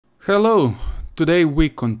Hello! Today we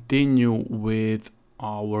continue with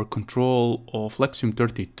our control of Lexium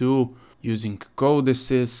 32 using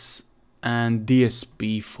Codesys and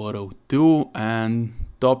DSP402, and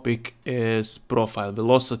topic is profile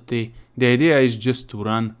velocity. The idea is just to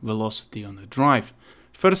run velocity on a drive.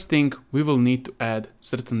 First thing, we will need to add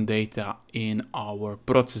certain data in our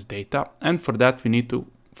process data, and for that we need to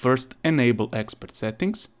first enable expert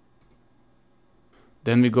settings.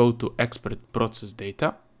 Then we go to expert process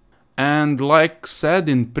data. And like said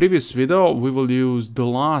in previous video, we will use the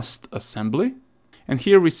last assembly. And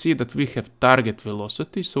here we see that we have target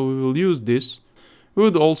velocity, so we will use this. We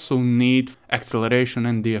would also need acceleration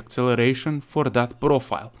and deceleration for that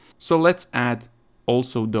profile. So let's add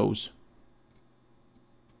also those.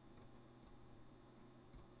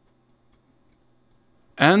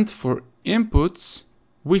 And for inputs,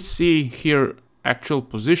 we see here actual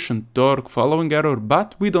position, torque, following error,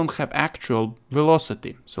 but we don't have actual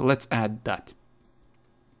velocity. So let's add that.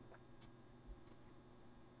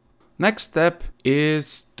 Next step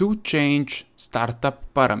is to change startup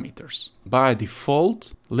parameters. By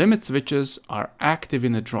default, limit switches are active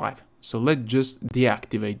in a drive. So let's just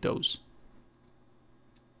deactivate those.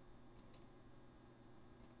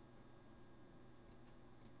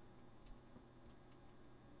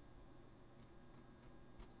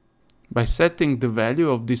 By setting the value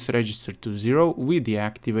of this register to 0, we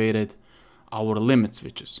deactivated our limit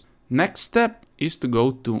switches. Next step is to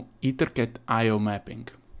go to EtherCAT I/O mapping.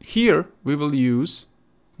 Here we will use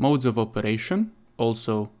modes of operation,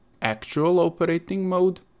 also actual operating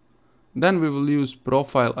mode. Then we will use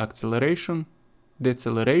profile acceleration,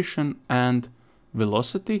 deceleration and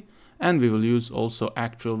velocity, and we will use also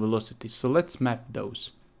actual velocity. So let's map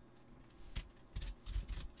those.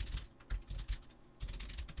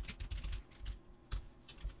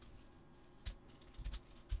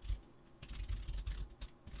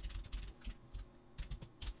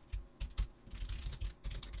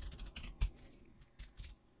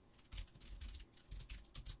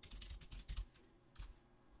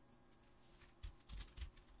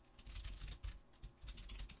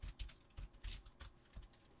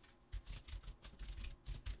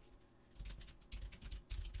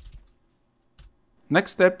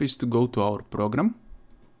 Next step is to go to our program,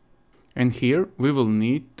 and here we will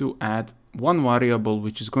need to add one variable,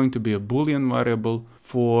 which is going to be a Boolean variable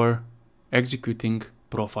for executing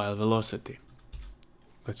profile velocity.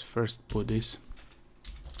 Let's first put this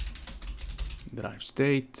drive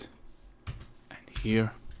state and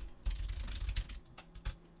here.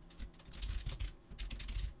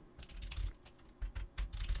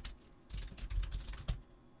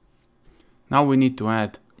 Now we need to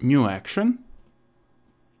add new action.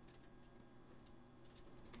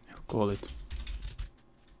 Call it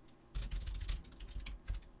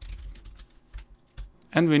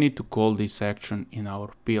and we need to call this action in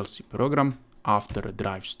our PLC program after a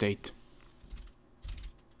drive state.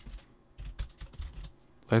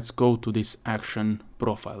 Let's go to this action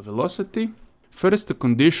profile velocity. First, the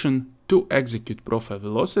condition to execute profile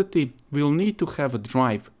velocity will need to have a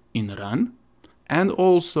drive in run and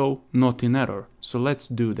also not in error. So let's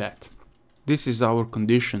do that. This is our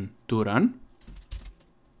condition to run.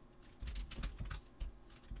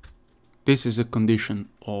 This is a condition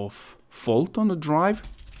of fault on the drive.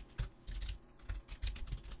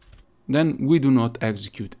 Then we do not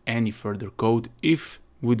execute any further code if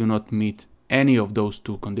we do not meet any of those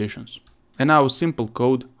two conditions. And now simple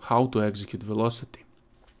code how to execute velocity.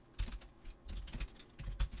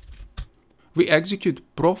 We execute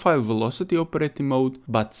profile velocity operating mode,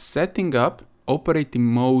 but setting up operating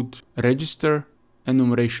mode register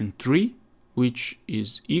enumeration 3, which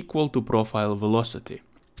is equal to profile velocity.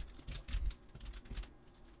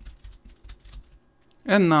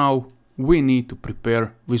 And now we need to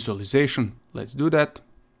prepare visualization. Let's do that.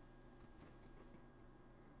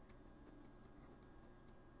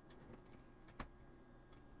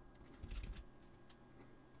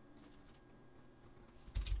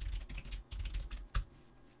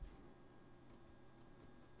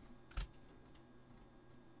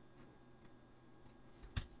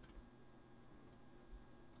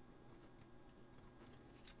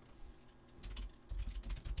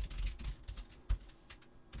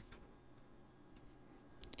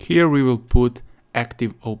 Here we will put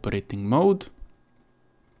active operating mode.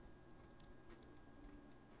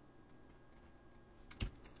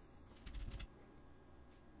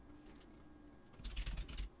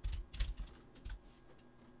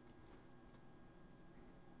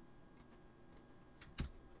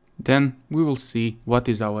 Then we will see what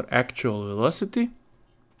is our actual velocity.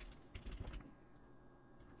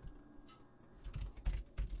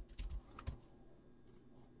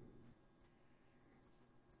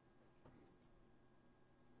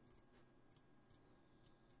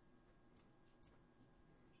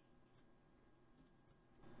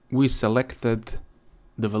 we selected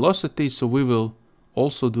the velocity, so we will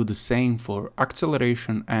also do the same for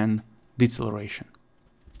acceleration and deceleration.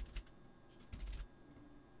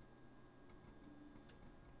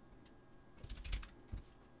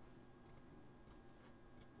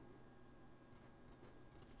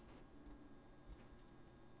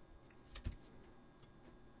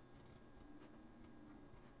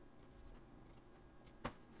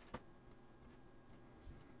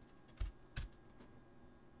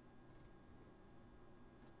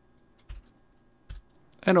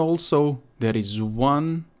 And also there is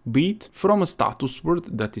one bit from a status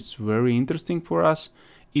word that is very interesting for us.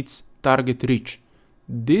 It's target reach.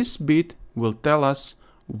 This bit will tell us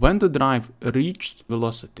when the drive reached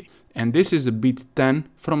velocity. And this is a bit 10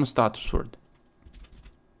 from a status word.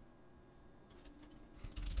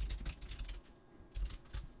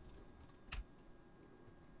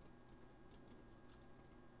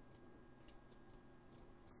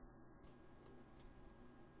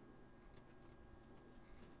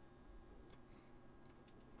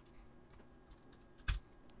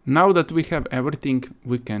 Now that we have everything,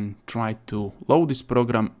 we can try to load this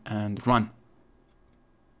program and run.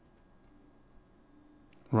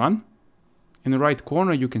 Run. In the right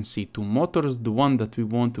corner you can see two motors. The one that we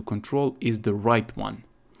want to control is the right one.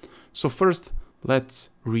 So first let's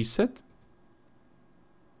reset.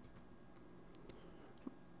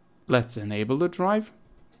 Let's enable the drive.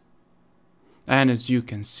 And as you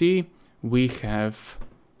can see, we have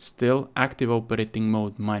still active operating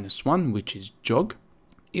mode -1, which is jog.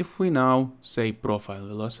 If we now say profile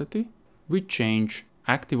velocity, we change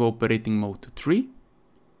active operating mode to 3.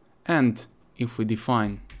 And if we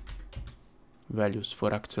define values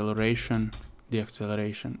for acceleration,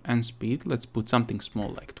 deceleration and speed, let's put something small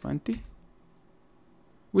like 20.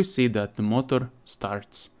 We see that the motor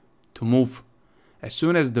starts to move. As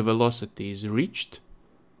soon as the velocity is reached,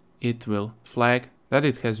 it will flag that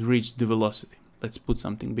it has reached the velocity. Let's put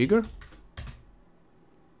something bigger.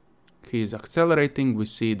 He is accelerating, we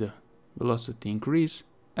see the velocity increase,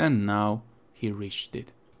 and now he reached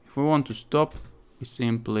it. If we want to stop, we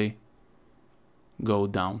simply go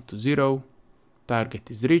down to 0,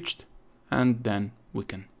 target is reached, and then we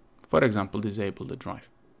can, for example, disable the drive.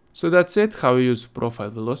 So that's it, how you use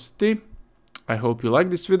profile velocity. I hope you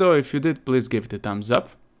liked this video. If you did, please give it a thumbs up.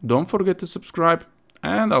 Don't forget to subscribe,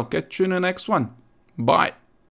 and I'll catch you in the next one. Bye!